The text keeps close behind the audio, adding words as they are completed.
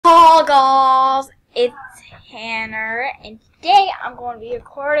Tanner, and today I'm going to be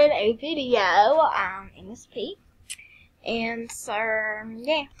recording a video in this peak. And so,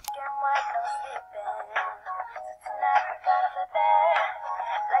 yeah.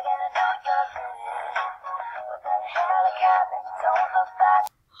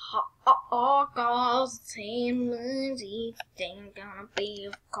 August and Lindsay, they're gonna be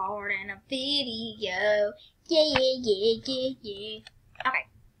recording a video. Yeah. Okay.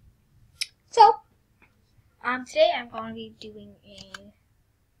 So, today I'm going to be doing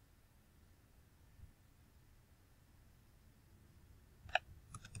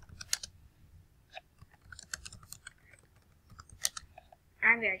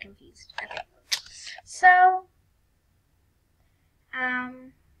I'm very confused. Okay. So,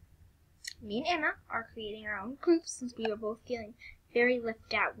 me and Emma are creating our own group since we were both feeling very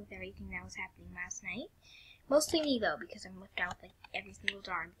left out with everything that was happening last night. Mostly me though, because I'm left out with like every single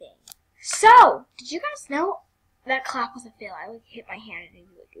darn thing. So, did you guys know that clap was a fail? I like hit my hand and it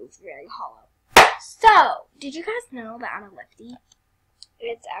was very hollow. So, did you guys know that I'm a lefty?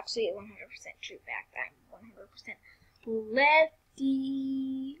 It's actually a 100% true fact that I'm 100%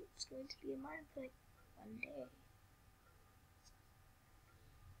 lefty. It's going to be in mine for like one day.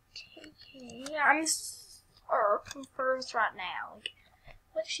 Okay, I'm so confused right now. Like,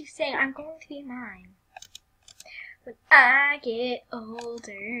 what's she saying? I'm going to be mine when I get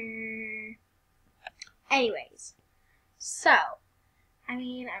older. Anyways, so I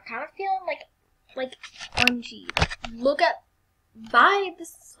mean, I'm kind of feeling like OMG. Look at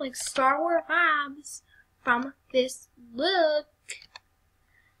vibes, like Star Wars vibes from this look.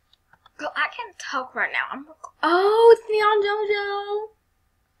 Girl, I can't talk right now. Oh, it's Neon JoJo.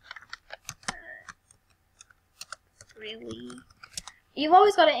 Really? You've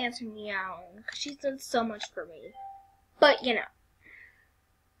always got to answer Neon, because she's done so much for me. But, you know.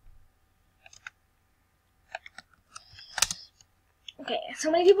 Okay, so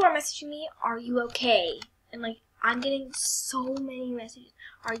many people are messaging me, are you okay? And, like, I'm getting so many messages.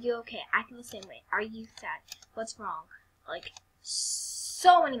 Are you okay? I feel the same way. Are you sad? What's wrong? Like,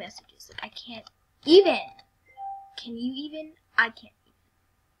 so many messages. Like, I can't even. Can you even? I can't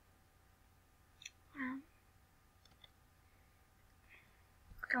even.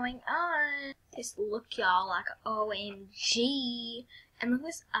 Going on this look, y'all, like OMG. And look at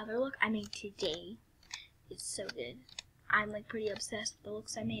this other look I made today. It's so good. I'm like pretty obsessed with the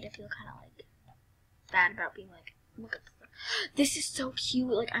looks I made. I feel kind of like bad about being like, look at this is so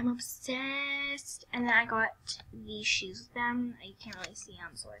cute. Like, I'm obsessed. And then I got these shoes with them. You can't really see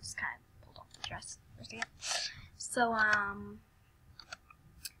them, so I just kind of pulled off the dress for a second. So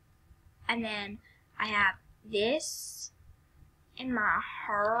and then I have this and my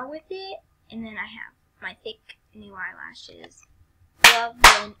hair with it, and then I have my thick new eyelashes.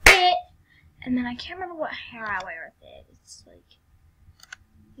 Loving it. And then I can't remember what hair I wear with it. It's like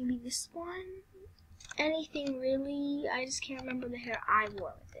maybe this one. Anything really. I just can't remember the hair I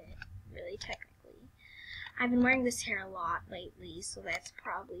wore with it. Really, technically. I've been wearing this hair a lot lately, so that's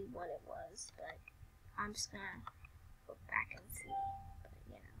probably what it was. But I'm just gonna look back and see. But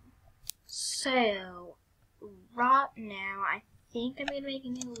you know. So right now I think I'm gonna make a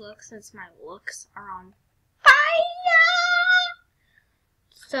new look since my looks are on fire.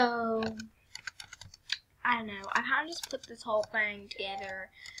 So I don't know. I kind of just put this whole thing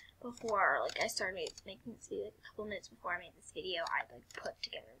together before, like, I started making this video. Like, a couple minutes before I made this video, I like put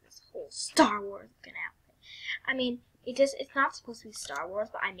together this whole Star Wars looking outfit. I mean, it's not supposed to be Star Wars,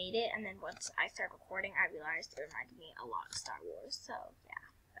 but I made it, and then once I started recording, I realized it reminded me a lot of Star Wars. So yeah,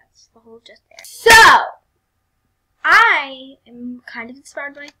 that's the whole gist there. So I am kind of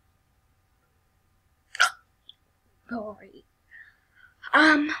inspired by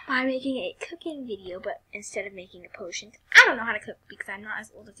by making a cooking video, but instead of making a potion, I don't know how to cook because I'm not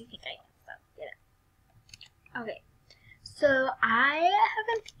as old as you think I am, so, you know. Okay, so I have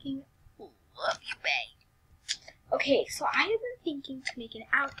been thinking, love you, babe. Okay, so I have been thinking to make an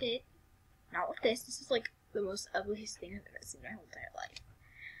outfit, not with this is like the most ugliest thing I've ever seen in my whole entire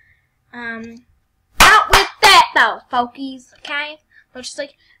life. Not with that though, folkies, okay? But just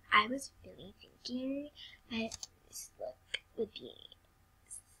like, I was really thinking that this look would be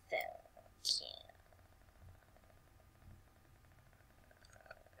so cute.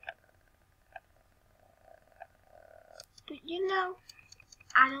 But you know,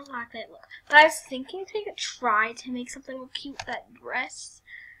 I don't like that look. But I was thinking to try to make something look cute with that dress.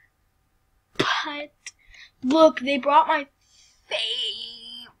 But look, they brought my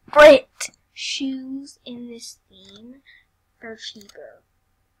favorite shoes in this theme for cheaper.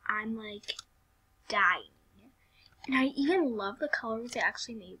 I'm like dying. And I even love the colors they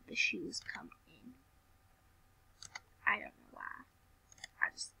actually made the shoes come in. I don't know why. I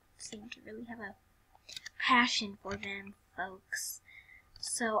just seem to really have a passion for them folks.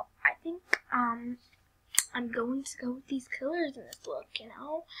 So I think I'm going to go with these colors in this look, you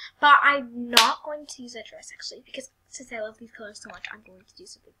know. But I'm not going to use that dress actually, because since I love these colors so much, I'm going to do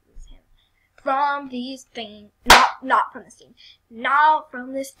something with him. From these things, not from this theme. Not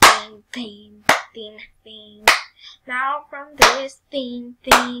from this theme. Now from this theme.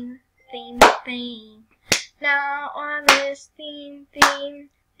 Now on this theme.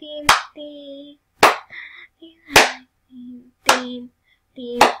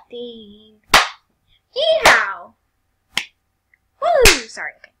 Yeehaw! Woo!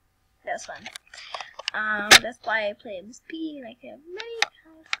 Sorry, okay. That was fun. That's why I play Miss P, and I can have many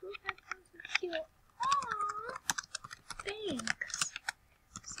colorful headphones. Cute. Aww. Thanks.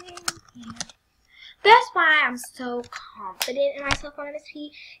 Same here. That's why I'm so confident in myself on Miss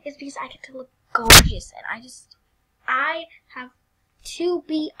P, is because I get to look gorgeous, and I have, to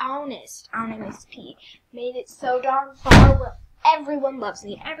be honest, on Miss P, made it so darn far where everyone loves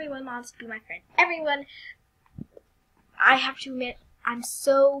me. Everyone wants to be my friend. Everyone, I have to admit, I'm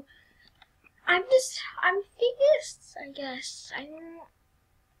famous, I guess.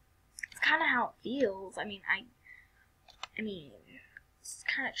 It's kind of how it feels. I mean, it's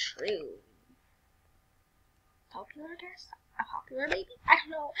kind of true. Popular, I guess? A popular baby? I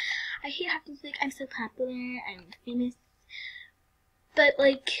don't know. I hate having to think I'm so popular and famous. But,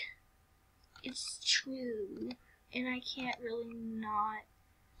 like, it's true. And I can't really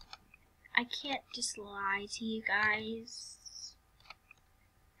I can't just lie to you guys.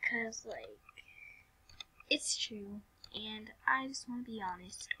 'Cause, like, it's true. And I just want to be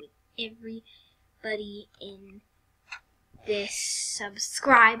honest with everybody in this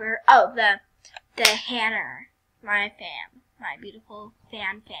subscriber. Oh, the Hanner. My fam. My beautiful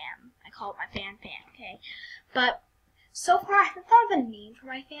fan. I call it my fan, okay? But so far, I haven't thought of a name for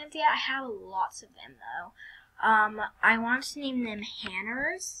my fans yet. I have lots of them, though. I want to name them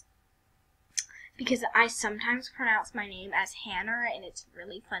Hanners, because I sometimes pronounce my name as Hanner, and it's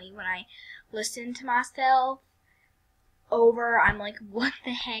really funny when I listen to myself over. I'm like, what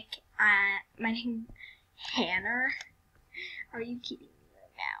the heck? My name Hanner? Are you kidding me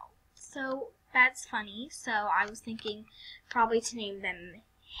right now? So that's funny. So I was thinking probably to name them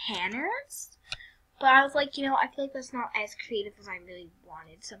Hanners. But I was like, you know, I feel like that's not as creative as I really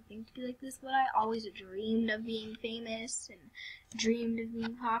wanted something to be like this. But I always dreamed of being famous and dreamed of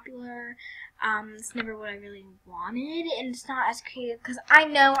being popular. It's never what I really wanted. And it's not as creative because I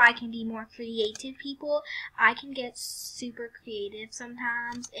know I can be more creative people. I can get super creative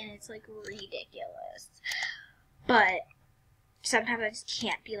sometimes and it's like ridiculous. But sometimes I just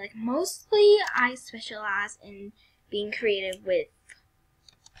can't be like, mostly I specialize in being creative with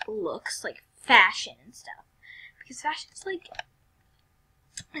looks, like fashion and stuff, because fashion's like,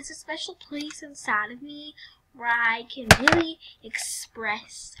 it's a special place inside of me where I can really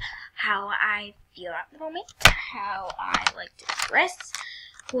express how I feel at the moment, how I like to dress,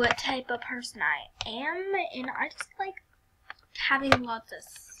 what type of person I am, and I just like having lots of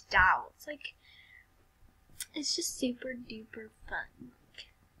style. It's like, it's just super duper fun. Like,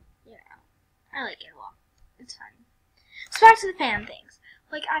 you know, I like it a lot. It's fun. So back to the fan things.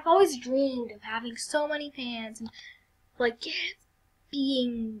 Like, I've always dreamed of having so many fans and, like,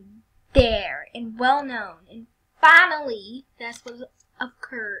 being there and well known. And finally, that's what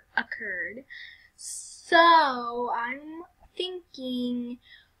occurred. So, I'm thinking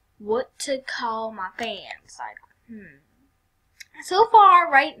what to call my fans. Like, So far,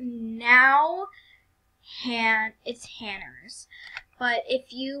 right now, it's Hanners. But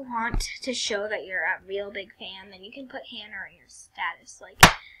if you want to show that you're a real big fan, then you can put Hanner in your status. Like,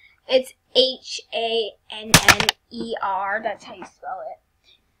 it's Hanner. That's how you spell it.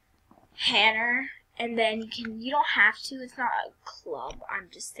 Hanner. And then you don't have to. It's not a club. I'm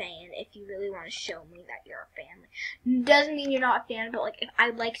just saying, if you really want to show me that you're a fan. Like, doesn't mean you're not a fan, but, like, if I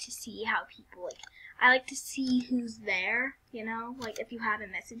like to see how people, like, I like to see who's there, you know? Like, if you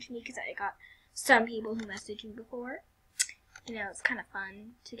haven't messaged me, because I got some people who messaged me before. You know, it's kind of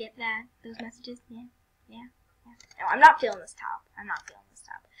fun to get those messages. Yeah. No, I'm not feeling this top.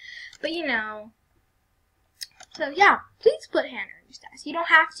 But, you know, so, yeah, please put Hanner in your status. You don't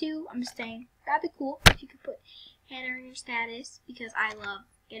have to. I'm just saying, that'd be cool if you could put Hanner in your status, because I love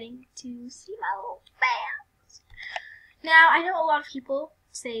getting to see my little fans. Now, I know a lot of people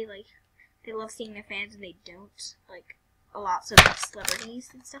say, like, they love seeing their fans and they don't. Like, lots of celebrities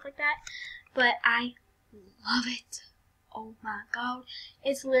and stuff like that. But I love it. Oh my god.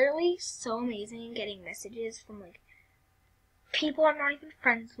 It's literally so amazing getting messages from, like, people I'm not even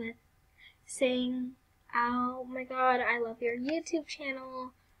friends with saying oh my god, I love your YouTube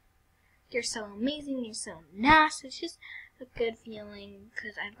channel. You're so amazing, you're so nice. It's just a good feeling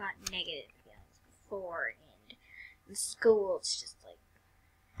because I've got negative feelings before, and in school it's just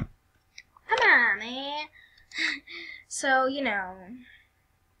like, come on, man. So, you know,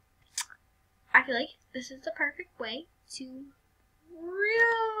 I feel like this is the perfect way to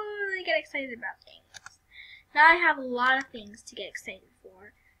really get excited about things. Now I have a lot of things to get excited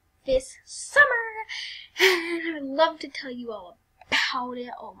for this summer, and I would love to tell you all about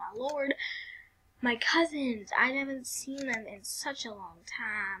it. Oh my lord. My cousins, I haven't seen them in such a long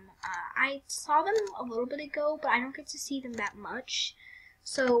time. I saw them a little bit ago, but I don't get to see them that much.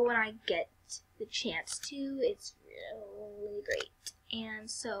 So when I get the chance to, it's really great. And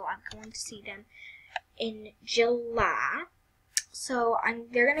so I'm going to see them in July. So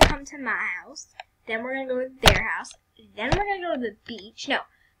they're going to come to my house. Then we're going to go to their house. Then we're going to go to the beach. No,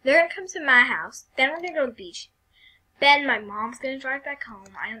 they're going to come to my house. Then we're going to go to the beach. Then my mom's going to drive back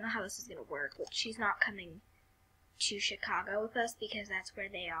home. I don't know how this is going to work, but she's not coming to Chicago with us because that's where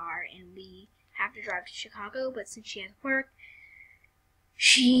they are, and we have to drive to Chicago. But since she has work,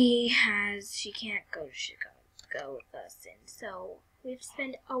 she can't go to Chicago with us, and so we have to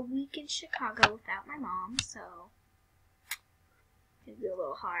spend a week in Chicago without my mom. So it'd be a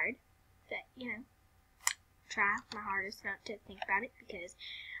little hard, but you know, try my hardest not to think about it, because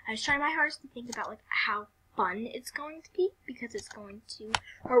I was trying my hardest to think about like how fun it's going to be, because it's going to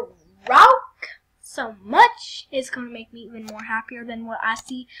rock so much. It's going to make me even more happier than what I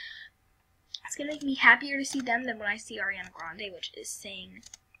see. It's going to make me happier to see them than when I see Ariana Grande, which is saying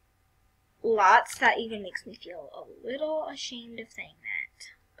lots. That even makes me feel a little ashamed of saying that,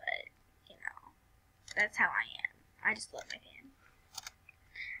 but you know, that's how I am. I just love my fan.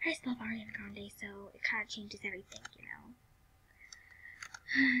 I just love Ariana Grande, so it kind of changes everything, you know.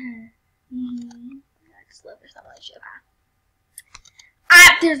 I just love her so much. Okay.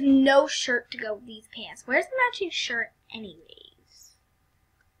 There's no shirt to go with these pants. Where's the matching shirt anyways?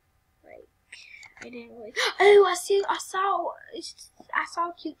 Like, I didn't really. Oh, I saw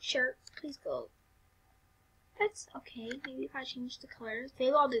a cute shirt. Please go. That's okay. Maybe if I change the colors. They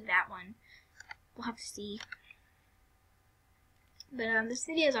all did that one. We'll have to see. But this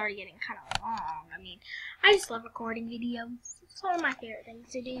video is already getting kind of long. I mean, I just love recording videos. It's one of my favorite things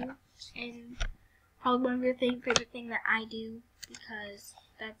to do, and probably one of your favorite thing that I do, because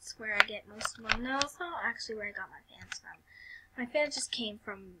that's where I get most of my. No, it's not actually where I got my fans from. My fans just came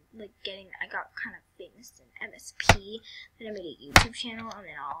from like I got kind of famous in MSP. Then I made a YouTube channel, and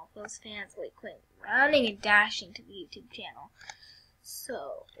then all of those fans like went running and dashing to the YouTube channel.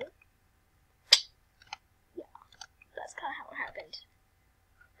 So yeah, that's kind of how it happened.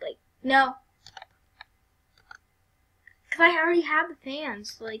 Like, no, because I already have the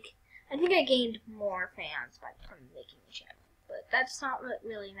fans. Like, I think I gained more fans from making the channel, but that's not what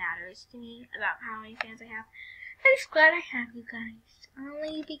really matters to me about how many fans I have. I'm just glad I have you guys,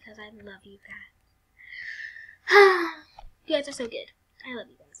 only because I love you guys. You guys are so good. I love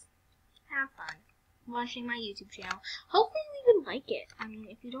you guys. Have fun watching my YouTube channel. Hopefully you even like it. I mean,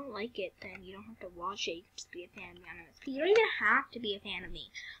 if you don't like it, then you don't have to watch it. You can just be a fan of me on MSP. You don't even have to be a fan of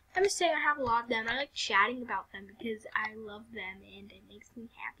me. I'm just saying I have a lot of them. I like chatting about them because I love them, and it makes me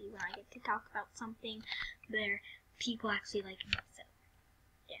happy when I get to talk about something where people actually like me. So,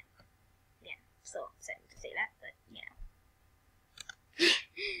 yeah. So excited to say that, but yeah.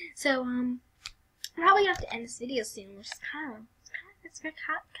 So, I'm probably gonna have to end this video soon, which is it's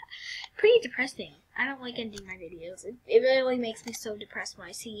pretty depressing. I don't like ending my videos. It really makes me so depressed when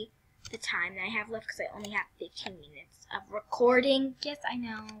I see the time that I have left, because I only have 15 minutes of recording. Yes, I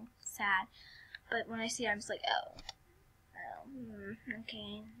know, sad. But when I see it, I'm just like,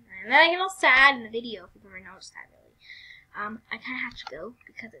 okay. And then I get all sad in the video, if you've ever noticed that, really. I kind of have to go,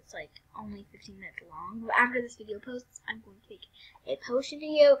 because it's like only 15 minutes long. But after this video posts, I'm going to make a potion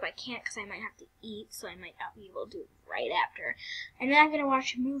video if I can't, because I might have to eat, so I might not be able to do it right after. And then I'm going to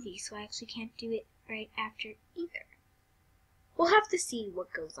watch a movie, so I actually can't do it right after either. We'll have to see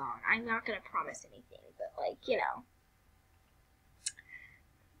what goes on. I'm not going to promise anything, but like, you know.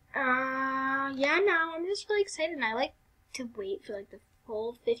 Yeah, no, I'm just really excited, and I like to wait for like the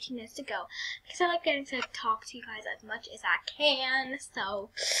full 15 minutes to go, because I like getting to talk to you guys as much as I can. So,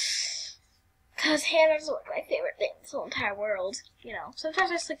 because Hannah's like my favorite thing in this whole entire world, you know.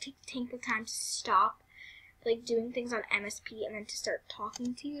 Sometimes I just like to take the time to stop like doing things on MSP and then to start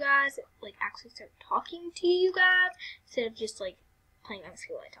talking to you guys, like actually start talking to you guys instead of just like playing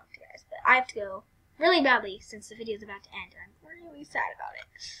MSP while I talk to you guys. But I have to go really badly since the video is about to end, and I'm really sad about it.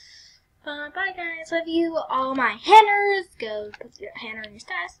 But bye guys, love you, all my Hanners. Go put your Hannah in your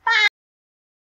status. Bye!